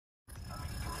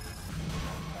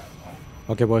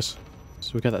Okay, boys.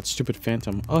 So we got that stupid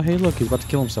phantom. Oh, hey, look, he's about to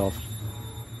kill himself.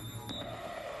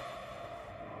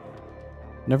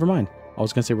 Never mind. I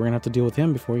was gonna say we're gonna have to deal with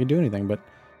him before we can do anything, but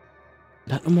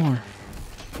not no more.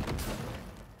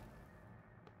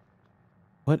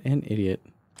 What an idiot.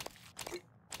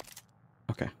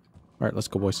 Okay. Alright, let's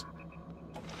go, boys.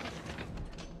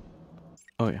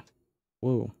 Oh, yeah.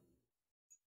 Whoa.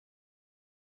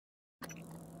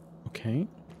 Okay.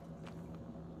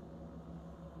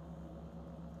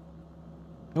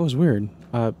 That was weird.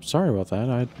 Sorry about that.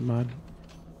 I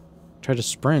tried to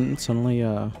sprint and suddenly,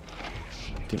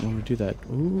 didn't want to do that.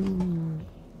 Ooh.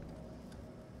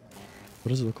 What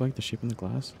does it look like? The shape in the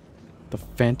glass? The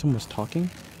phantom was talking?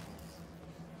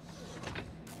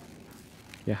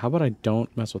 Yeah, how about I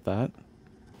don't mess with that?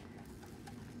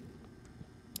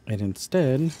 And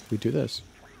instead, we do this.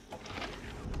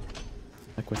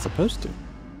 Like we're supposed to.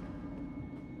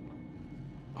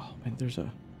 Oh, man, there's a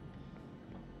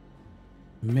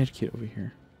medkit over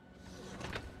here.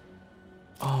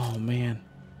 Oh, man.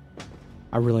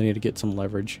 I really need to get some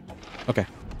leverage. Okay.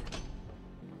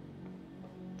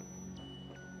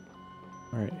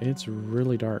 Alright, it's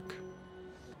really dark.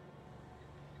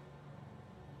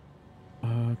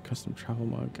 Custom travel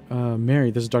mug.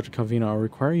 Mary, this is Dr. Calvino. I'll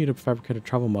require you to fabricate a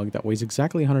travel mug that weighs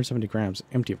exactly 170 grams.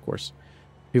 Empty, of course.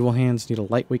 Feeble hands need a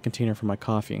lightweight container for my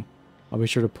coffee. I'll be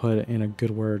sure to put in a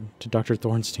good word to Dr.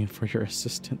 Thornstein for your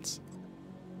assistance.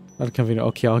 Dr. Calvino.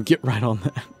 Okay, I'll get right on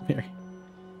that, Mary.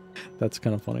 That's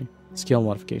kind of funny. Scale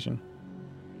modification.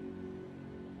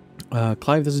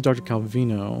 Clive, this is Dr.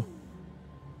 Calvino.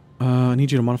 I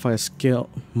need you to modify a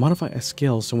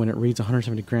scale so when it reads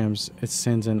 170 grams, it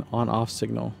sends an on-off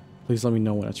signal. Please let me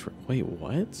know when it's... Wait,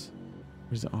 what?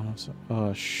 Where's the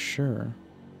on-off? Sure.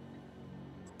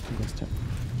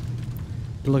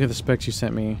 Look at the specs you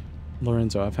sent me,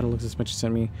 Lorenzo. I've had a look at the specs you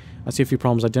sent me. I see a few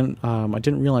problems. I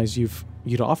didn't realize you'd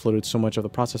offloaded so much of the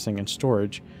processing and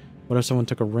storage. What if someone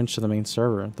took a wrench to the main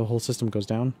server? The whole system goes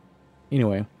down?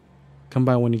 Anyway, come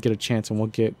by when you get a chance and we'll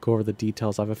go over the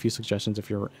details. I have a few suggestions if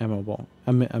you're amenable.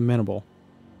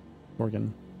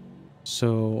 Morgan.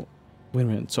 So, wait a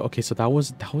minute. So, okay, so that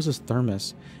was his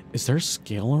thermos. Is there a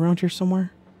scale around here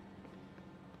somewhere?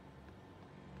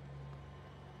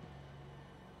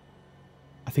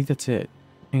 I think that's it.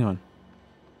 Hang on.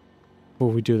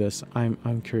 Before we do this,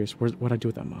 I'm curious. What'd I do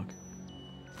with that mug?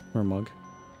 Or mug?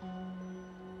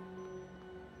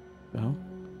 No?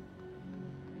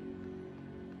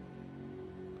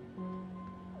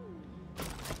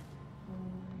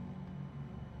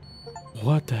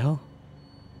 What the hell?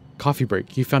 Coffee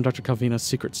break. You found Dr. Calvino's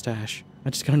secret stash. I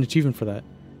just got an achievement for that.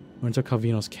 Went to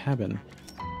Calvino's cabin.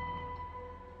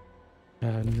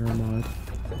 Neuromod.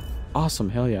 Awesome.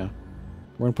 Hell yeah.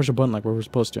 We're gonna push a button like we were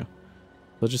supposed to.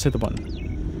 Let's just hit the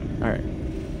button. Alright.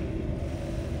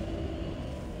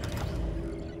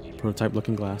 Prototype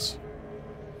looking glass.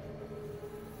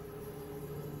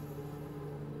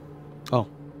 Oh.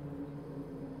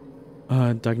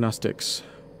 Diagnostics.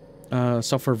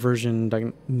 Software version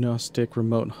diagnostic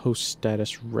remote host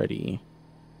status ready.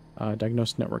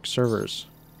 Diagnose network servers.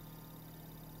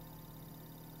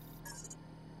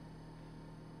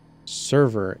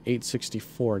 Server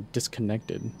 864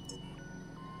 disconnected.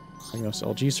 Diagnose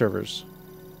LG servers.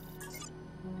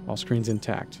 All screens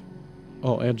intact.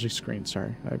 Oh, LG screen.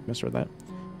 Sorry, I misread that.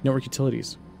 Network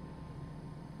utilities.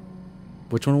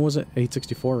 Which one was it?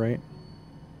 864, right?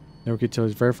 Network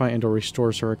utilities. Verify and/or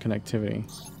restore server connectivity.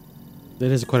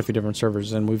 It is quite a few different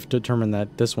servers, and we've determined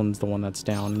that this one's the one that's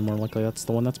down, and more likely that's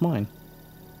the one that's mine.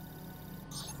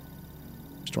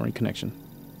 Restoring connection.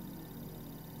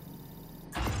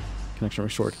 Connection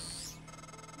restored.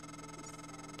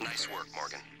 Nice work,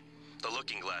 Morgan. The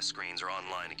looking glass screens are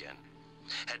online again.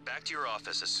 Head back to your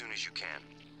office as soon as you can.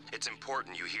 It's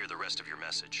important you hear the rest of your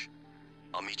message.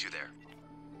 I'll meet you there.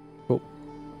 Cool.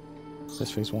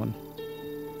 That's phase 1.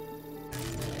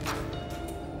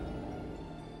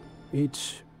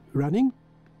 It's running?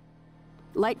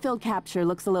 Light field capture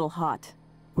looks a little hot.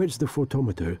 Where's the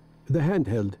photometer? The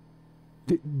handheld.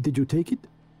 Did you take it?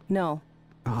 No.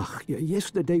 Ah,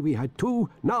 yesterday we had 2,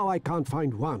 now I can't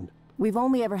find 1. We've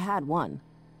only ever had 1.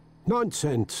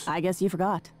 Nonsense. I guess you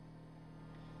forgot.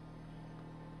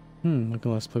 Look at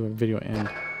let's play with video end.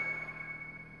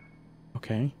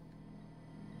 Okay.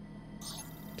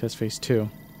 Test phase 2.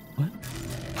 What?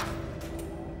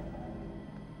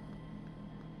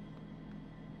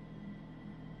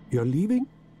 You're leaving?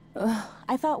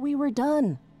 I thought we were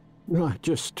done. No,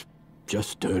 just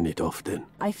turn it off then.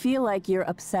 I feel like you're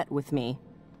upset with me.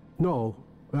 No,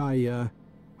 I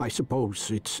suppose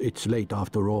it's late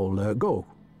after all. Go,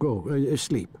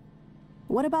 sleep.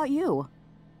 What about you?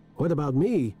 What about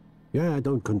me? Yeah,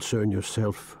 don't concern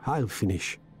yourself. I'll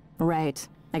finish. Right.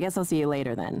 I guess I'll see you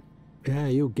later then. Yeah,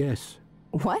 you guess.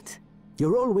 What?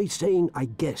 You're always saying, I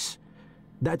guess.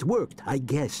 That worked, I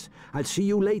guess. I'll see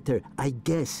you later, I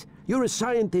guess. You're a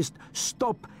scientist.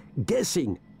 Stop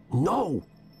guessing. No.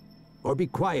 Or be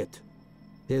quiet.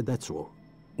 Yeah, that's all.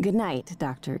 Good night,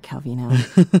 Dr. Calvino.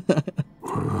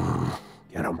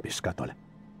 Ya rompiscatole.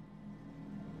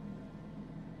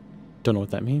 Don't know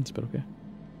what that means, but okay.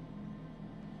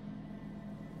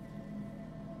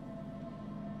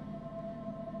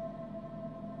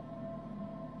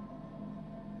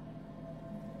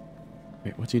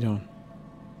 Wait, what's he doing?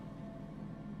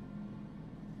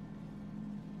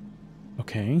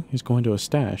 Okay, he's going to a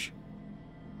stash.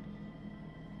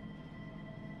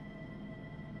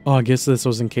 Oh, I guess this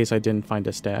was in case I didn't find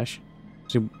a stash.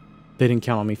 So they didn't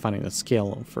count on me finding the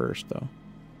scale first, though.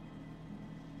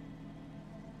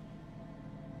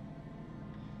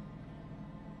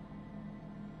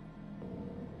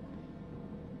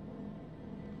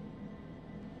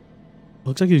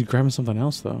 Looks like he's grabbing something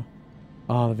else, though.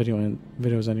 Oh, the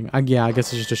video's ending. Yeah, I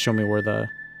guess it's just to show me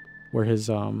where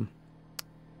his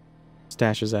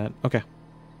stash is at. Okay.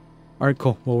 All right,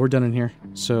 cool. Well, we're done in here.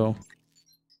 So,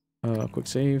 quick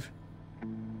save.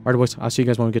 All right, boys. I'll see you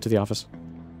guys when we get to the office.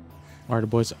 All right,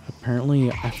 boys.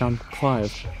 Apparently, I found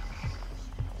Clive.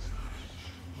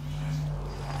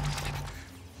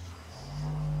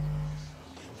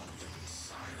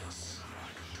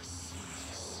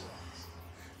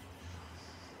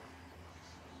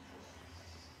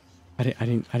 I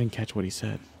didn't catch what he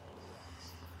said.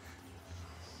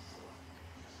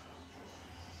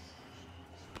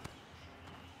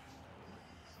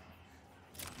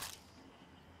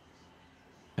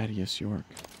 Thaddeus York.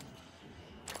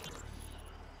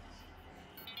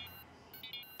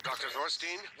 Dr.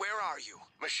 Thorstein, where are you?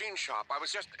 Machine shop. I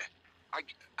was just... I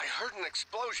heard an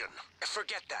explosion.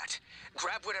 Forget that.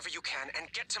 Grab whatever you can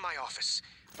and get to my office.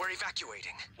 We're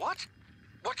evacuating. What?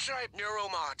 What should I...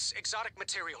 Neuromods, exotic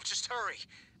material. Just hurry.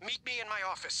 Meet me in my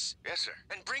office. Yes, sir.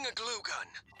 And bring a glue gun.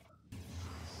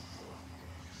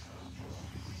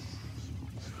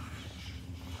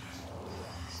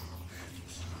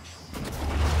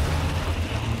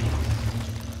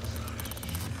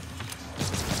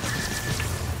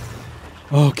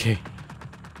 Okay.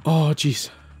 Oh, jeez.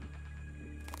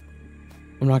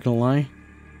 I'm not gonna lie.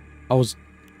 I was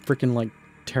freaking, like,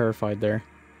 terrified there.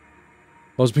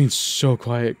 I was being so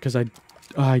quiet because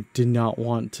I did not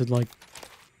want to, like...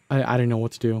 I didn't know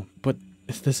what to do. But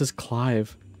if this is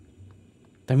Clive,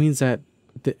 that means that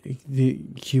the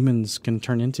humans can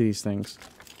turn into these things.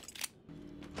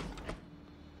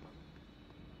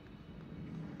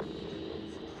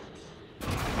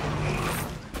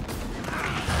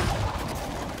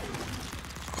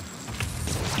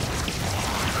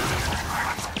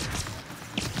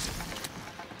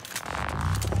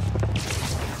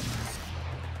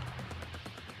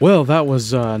 Well, that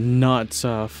was not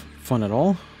fun at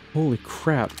all. Holy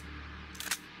crap.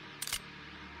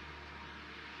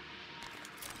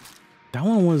 That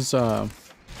one was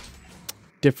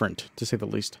different, to say the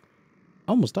least.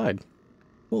 I almost died.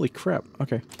 Holy crap.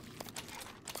 Okay.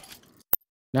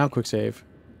 Now quick save.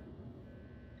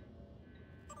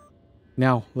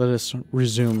 Now let us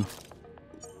resume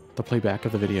the playback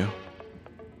of the video.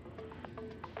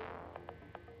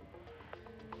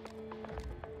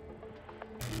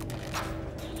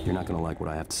 You're not gonna like what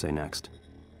I have to say next.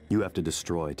 You have to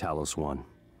destroy Talos I.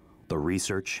 The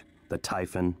research, the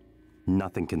Typhon,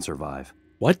 nothing can survive.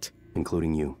 What?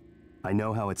 Including you. I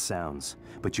know how it sounds,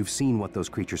 but you've seen what those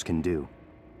creatures can do.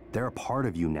 They're a part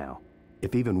of you now.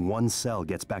 If even one cell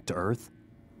gets back to Earth,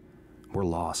 we're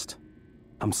lost.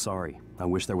 I'm sorry. I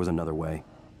wish there was another way.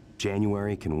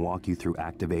 January can walk you through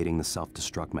activating the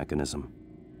self-destruct mechanism.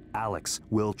 Alex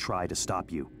will try to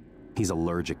stop you. He's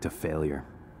allergic to failure.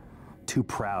 Too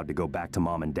proud to go back to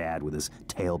Mom and Dad with his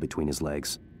tail between his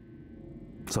legs.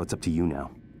 So it's up to you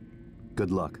now.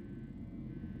 Good luck.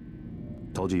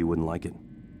 Told you you wouldn't like it.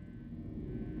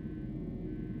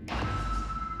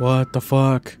 What the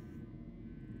fuck?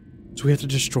 So we have to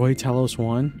destroy Talos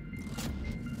I?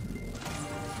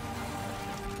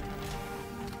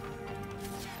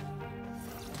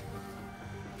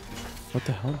 What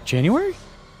the hell? January?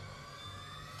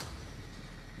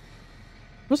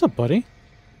 What's up, buddy?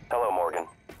 Hello, Morgan.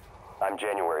 I'm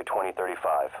January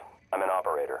 2035. I'm an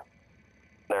operator.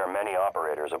 There are many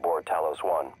operators aboard Talos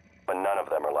I, but none of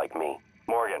them are like me.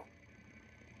 Morgan.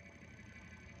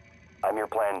 I'm your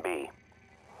plan B.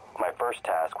 My first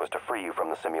task was to free you from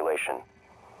the simulation.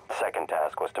 The second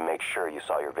task was to make sure you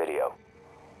saw your video.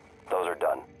 Those are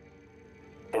done.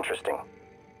 Interesting.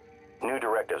 New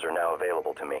directives are now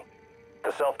available to me.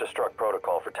 The self-destruct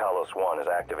protocol for Talos I is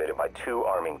activated by 2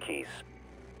 arming keys.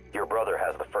 Your brother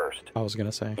has the first. I was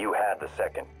gonna say. You had the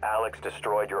second. Alex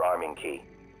destroyed your arming key.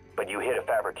 But you hid a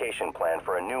fabrication plan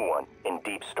for a new one in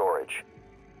deep storage.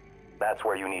 That's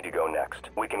where you need to go next.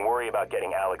 We can worry about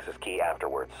getting Alex's key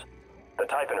afterwards. The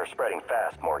Typhon are spreading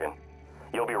fast, Morgan.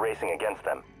 You'll be racing against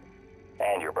them.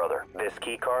 And your brother. This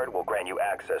key card will grant you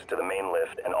access to the main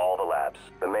lift and all the labs.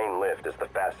 The main lift is the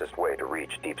fastest way to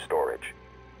reach deep storage.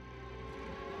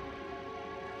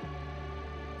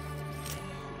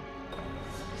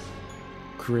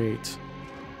 Great.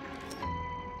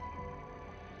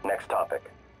 Next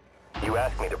topic. You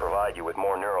asked me to provide you with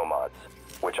more neuromods,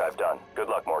 which I've done. Good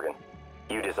luck, Morgan.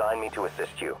 You designed me to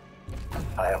assist you.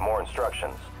 I have more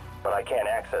instructions, but I can't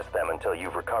access them until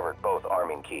you've recovered both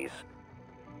arming keys.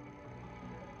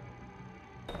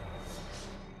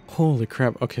 Holy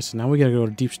crap. Okay, so now we gotta go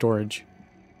to deep storage.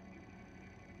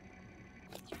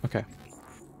 Okay.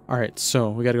 Alright, so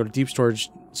we gotta go to deep storage.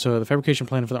 So the fabrication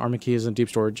plan for the arming key is in deep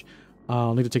storage.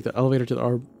 I'll need to take the elevator to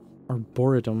the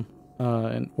arboretum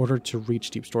in order to reach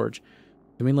deep storage.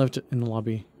 The main lift in the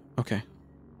lobby. Okay.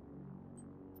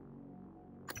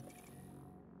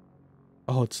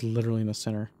 Oh, it's literally in the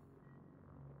center.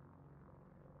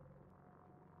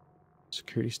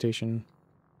 Security station.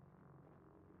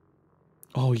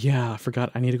 Oh yeah, I forgot.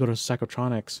 I need to go to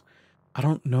Psychotronics. I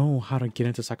don't know how to get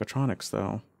into Psychotronics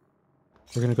though.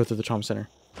 We're gonna go to the trauma center.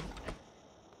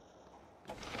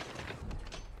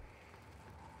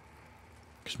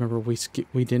 Because remember,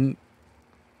 we didn't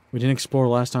explore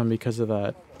last time because of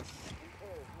that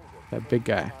big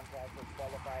guy.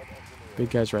 Big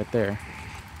guy's right there.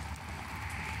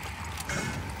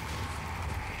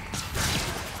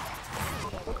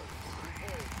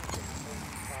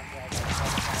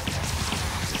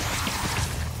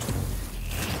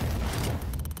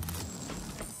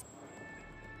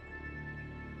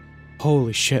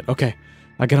 Holy shit. Okay.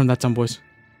 I got him that time, boys.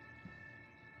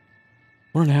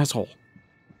 What an asshole.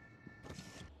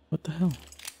 What the hell?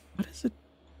 What is it?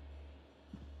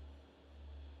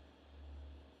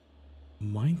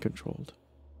 Mind controlled.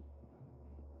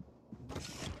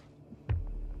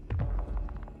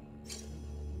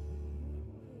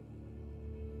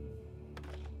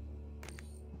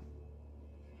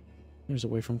 There's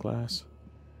away from glass.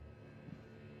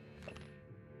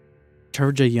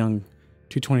 Trevor J. Young,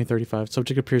 22035.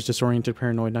 Subject appears disoriented,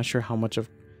 paranoid, not sure how much of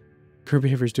current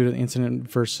behavior is due to the incident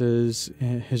versus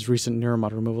his recent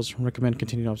neuromod removals. Recommend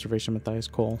continued observation. Matthias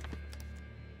Cole.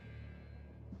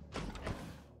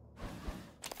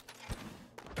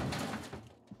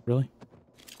 Really?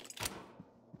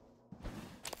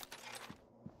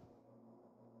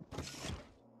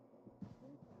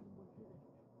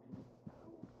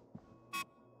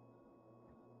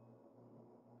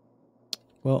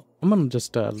 Well, I'm gonna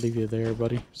just leave you there,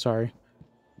 buddy. Sorry.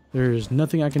 There's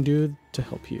nothing I can do to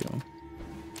help you.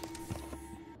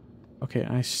 Okay,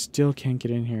 I still can't get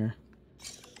in here.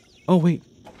 Oh, wait.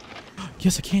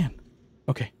 Yes, I can.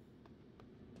 Okay.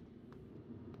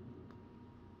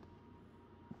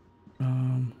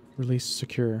 Release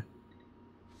secure.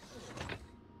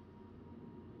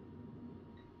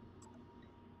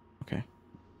 Okay.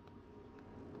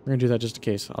 We're gonna do that just in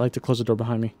case. I like to close the door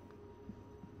behind me.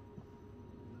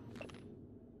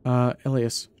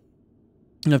 Elias.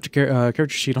 After character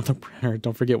sheet on the printer.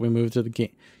 Don't forget we moved to the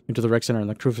game into the rec center and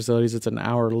the crew facilities. It's an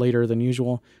hour later than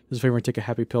usual. Do us a favor and take a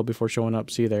happy pill before showing up.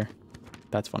 See you there.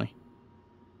 That's funny.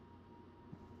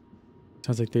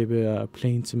 Sounds like they've been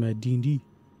playing some D&D.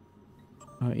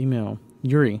 Email.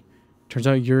 Yuri. Turns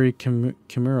out Yuri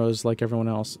Kimura is like everyone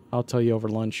else. I'll tell you over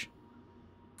lunch.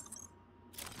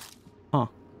 Huh.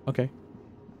 Okay.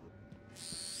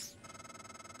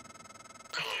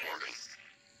 Hello, Morgan.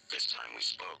 This time we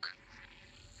spoke.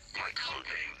 My code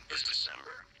name is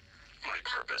December. My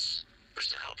purpose is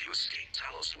to help you escape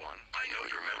Talos I. I know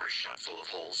your memory's shot full of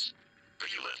holes, but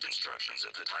you left instructions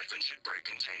that the Typhon should break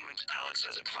containment. Alex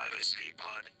has a private escape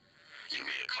pod. You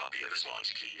made a copy of his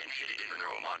launch key and hid it in the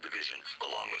Neuromod division,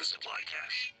 along with a supply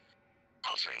cache.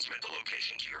 I'll transmit the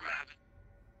location to your map.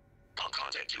 I'll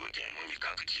contact you again when you've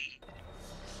got the key.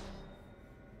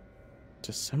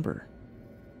 December.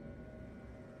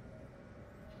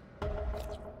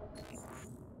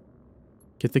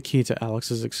 Get the key to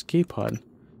Alex's escape pod.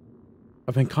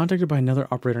 I've been contacted by another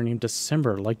operator named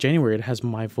December. Like January, it has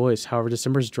my voice. However,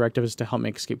 December's directive is to help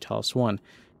me escape Talos I.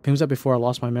 Claims that before I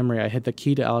lost my memory, I hid the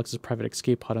key to Alex's private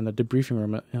escape pod in the debriefing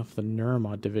room of the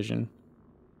Neuromod division.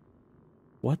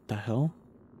 What the hell?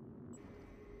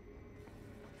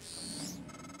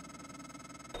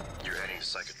 You're heading to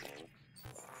Psychotronics.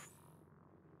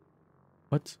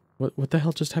 What? What the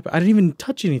hell just happened? I didn't even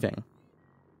touch anything.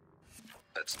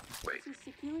 Wait.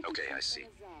 Okay, I see.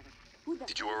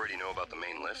 Did you already know about the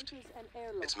main lift?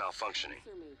 It's malfunctioning.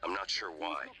 I'm not sure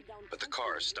why, but the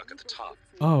car is stuck at the top.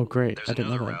 Oh, great. There's I didn't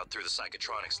know another that. route through the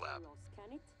Psychotronics lab.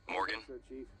 Morgan,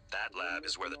 that lab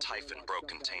is where the Typhon broke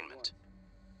containment.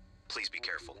 Please be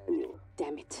careful.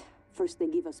 Damn it. First they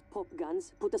give us pop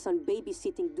guns, put us on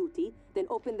babysitting duty, then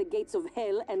open the gates of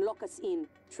hell and lock us in.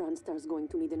 Transtar's going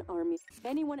to need an army.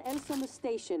 Anyone else on the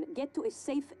station, get to a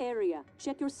safe area.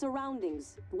 Check your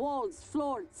surroundings. Walls,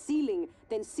 floor, ceiling.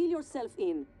 Then seal yourself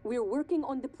in. We're working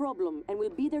on the problem, and we'll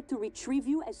be there to retrieve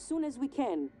you as soon as we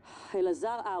can.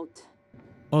 Elazar out.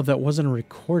 Oh, that wasn't a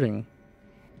recording.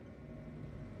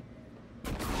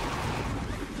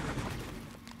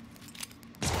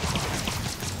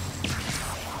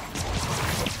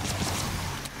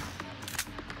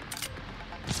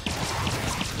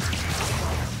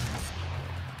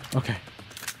 Okay.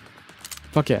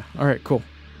 Fuck yeah. Alright, cool.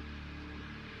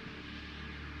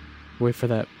 Wait for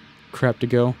that crap to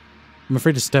go. I'm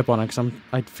afraid to step on it because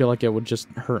I feel like it would just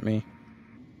hurt me.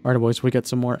 Alright boys, we got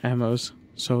some more ammos.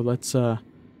 So let's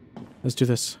do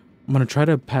this. I'm gonna try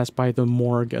to pass by the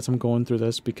morgue as I'm going through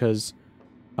this because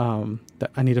I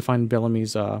need to find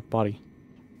Bellamy's body.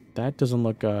 That doesn't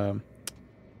look bad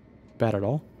at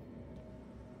all.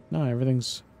 No,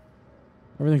 everything's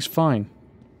fine.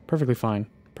 Perfectly fine.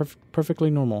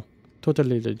 Perfectly normal.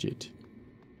 Totally legit.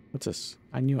 What's this?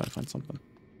 I knew I'd find something.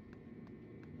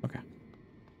 Okay.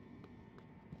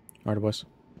 Alright, boys.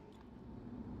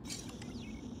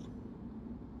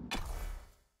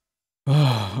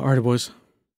 Alright, boys.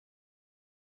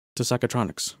 To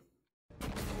Psychotronics.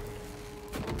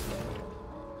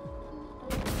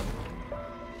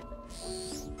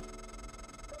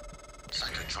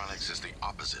 Psychotronics is the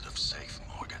opposite of safe,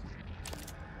 Morgan.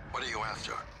 What are you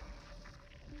after?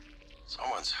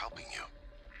 Someone's helping you.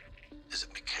 Is it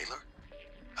Michaela?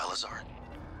 Elazar?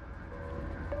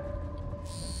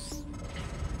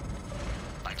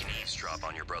 I can eavesdrop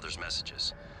on your brother's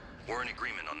messages. We're in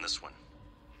agreement on this one.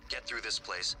 Get through this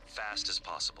place fast as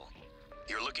possible.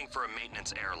 You're looking for a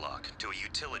maintenance airlock to a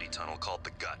utility tunnel called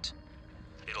the Gut.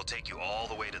 It'll take you all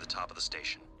the way to the top of the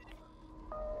station.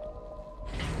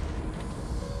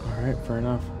 Alright, fair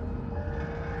enough.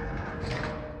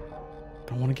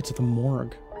 But I want to get to the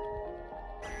morgue.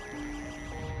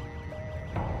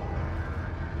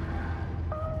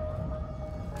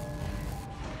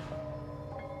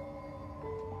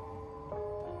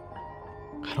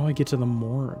 How do I get to the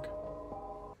morgue?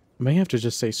 I may have to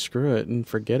just say screw it and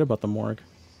forget about the morgue.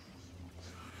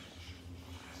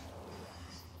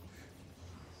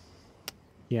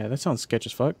 Yeah, that sounds sketch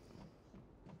as fuck.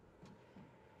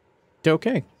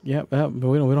 Okay, yeah, but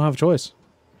we don't have a choice.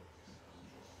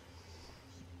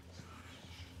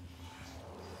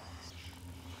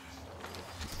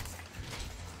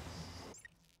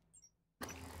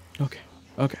 Okay,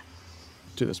 okay.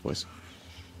 Let's do this, boys.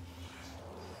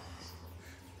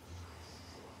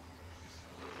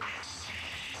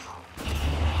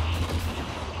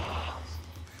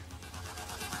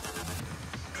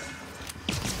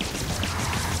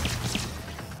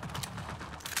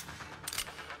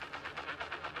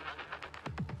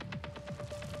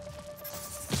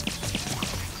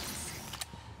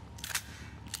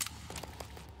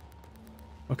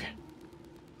 Okay.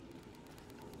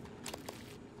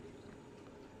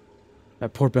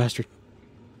 That poor bastard.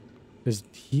 Because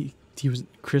he was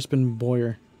Crispin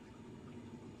Boyer.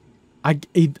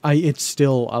 It's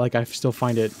still, like, I still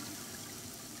find it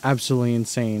absolutely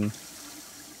insane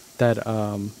that,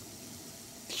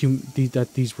 that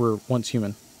these were once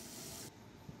human.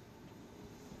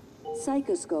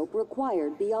 Psychoscope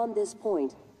required beyond this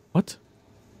point. What?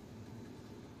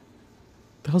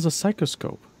 The hell's a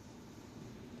psychoscope?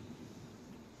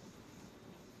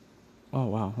 Oh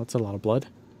wow, that's a lot of blood.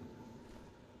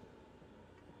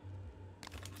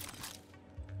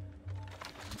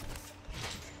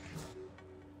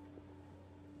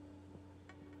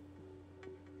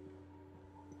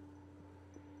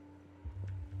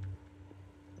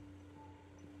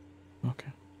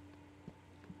 Okay.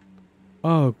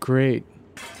 Oh, great.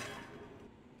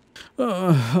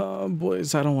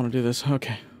 Boys, I don't want to do this.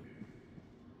 Okay.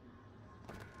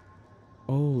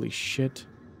 Holy shit.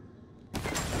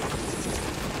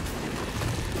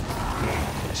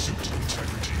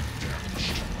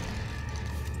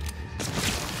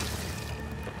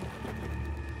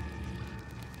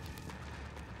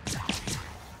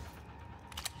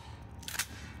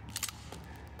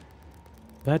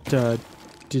 That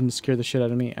didn't scare the shit out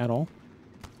of me at all.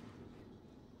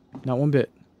 Not one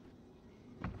bit.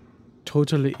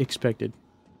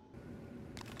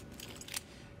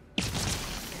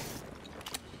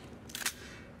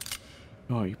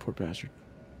 Oh, you poor bastard.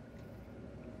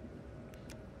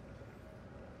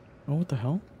 Oh, what the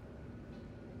hell?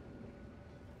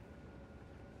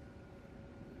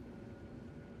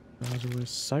 Browser with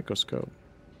Psychoscope.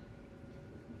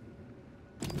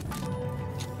 What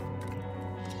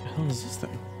the hell is this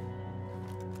thing?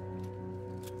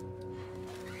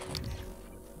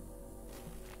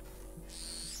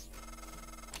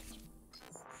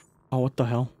 Oh, what the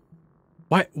hell?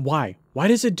 Why? Why? Why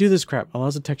does it do this crap?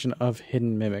 Allows detection of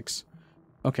hidden mimics.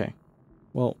 Okay.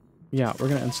 Well, yeah, we're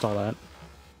gonna install that.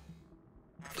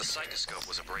 The Psychoscope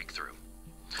was a breakthrough.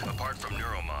 Apart from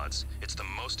neuromods, it's the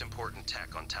most important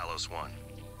tech on Talos I.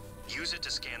 Use it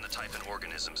to scan the Typhon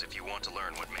organisms if you want to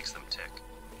learn what makes them tick.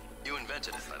 You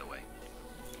invented it, by the way.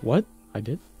 What? I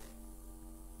did?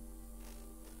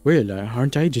 Well,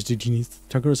 aren't I just a genius?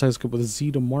 Target a Psychoscope with a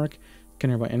Z to mark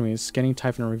scanner by enemies. Scanning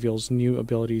Typhon reveals new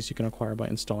abilities you can acquire by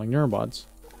installing neuromods.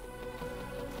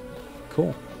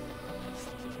 Cool.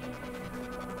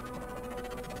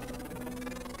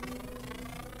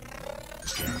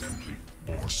 Scan complete.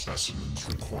 More specimens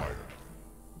required.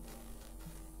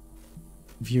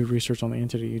 View research on the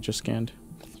entity you just scanned.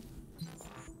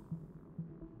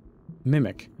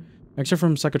 Mimic. Excerpt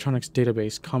from Psychotronics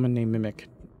database. Common name Mimic.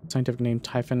 Scientific name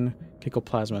Typhon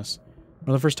Caecoplasmus.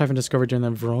 One of the first Typhon discovered during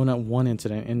the Verona 1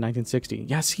 incident in 1960.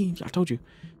 Yeah, see, I told you.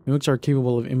 Mimics are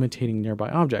capable of imitating nearby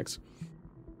objects.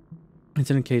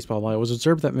 Incident case, blah, blah. It was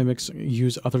observed that mimics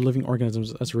use other living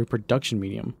organisms as a reproduction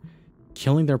medium,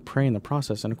 killing their prey in the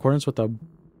process. In accordance with the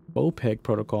BOPEG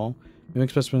protocol,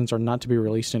 mimic specimens are not to be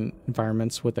released in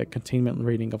environments with a containment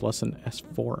rating of less than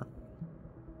S4.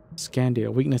 Scan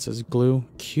data. Weaknesses. Glue.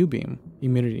 Q-beam.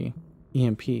 Immunity.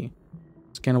 EMP.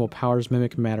 Scannable powers.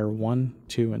 Mimic matter 1,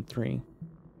 2, and 3.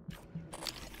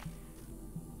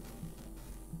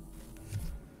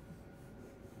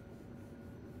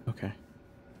 Okay.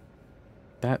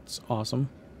 That's awesome.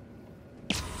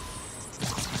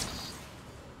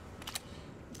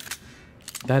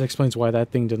 That explains why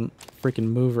that thing didn't freaking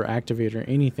move or activate or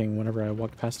anything whenever I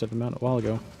walked past it a while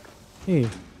ago. Hey.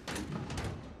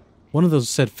 One of those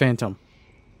said Phantom.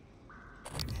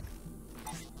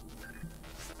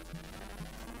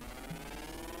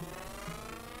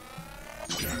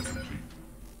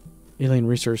 Alien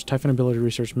research. Typhon ability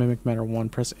research. Mimic matter 1.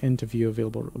 Press N to view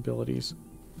available abilities.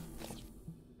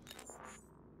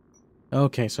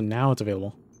 Okay, so now it's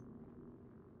available.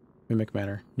 Mimic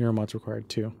matter. Neuromods required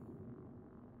 2.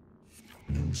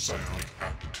 New psionic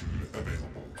aptitude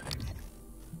available.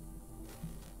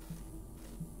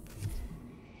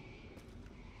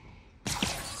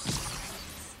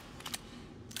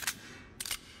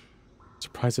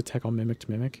 Surprise attack on mimic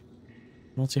to mimic?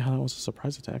 I don't see how that was a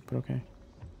surprise attack, but okay.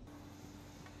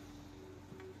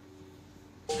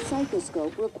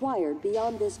 Psychoscope required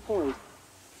beyond this point.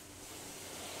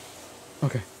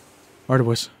 Okay. Alright,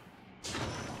 boys.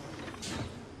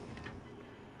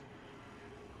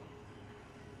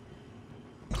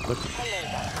 Look.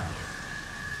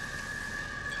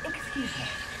 Excuse me.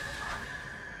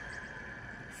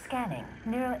 Scanning.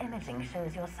 Neuroimaging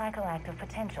shows your psychoactive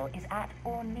potential is at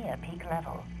or near peak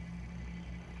level.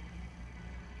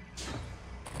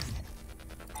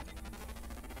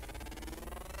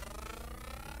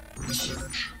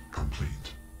 Research complete.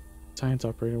 Science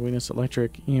operator. Weakness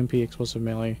electric. EMP explosive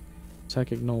melee.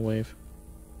 Psychic null wave.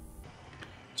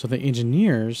 So the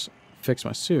engineers fix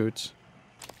my suits.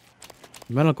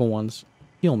 The medical ones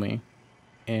heal me.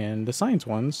 And the science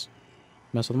ones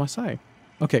mess with my psi.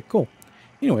 Okay, cool.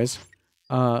 Anyways,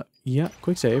 yeah,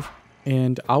 quick save.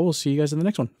 And I will see you guys in the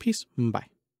next one. Peace. Bye.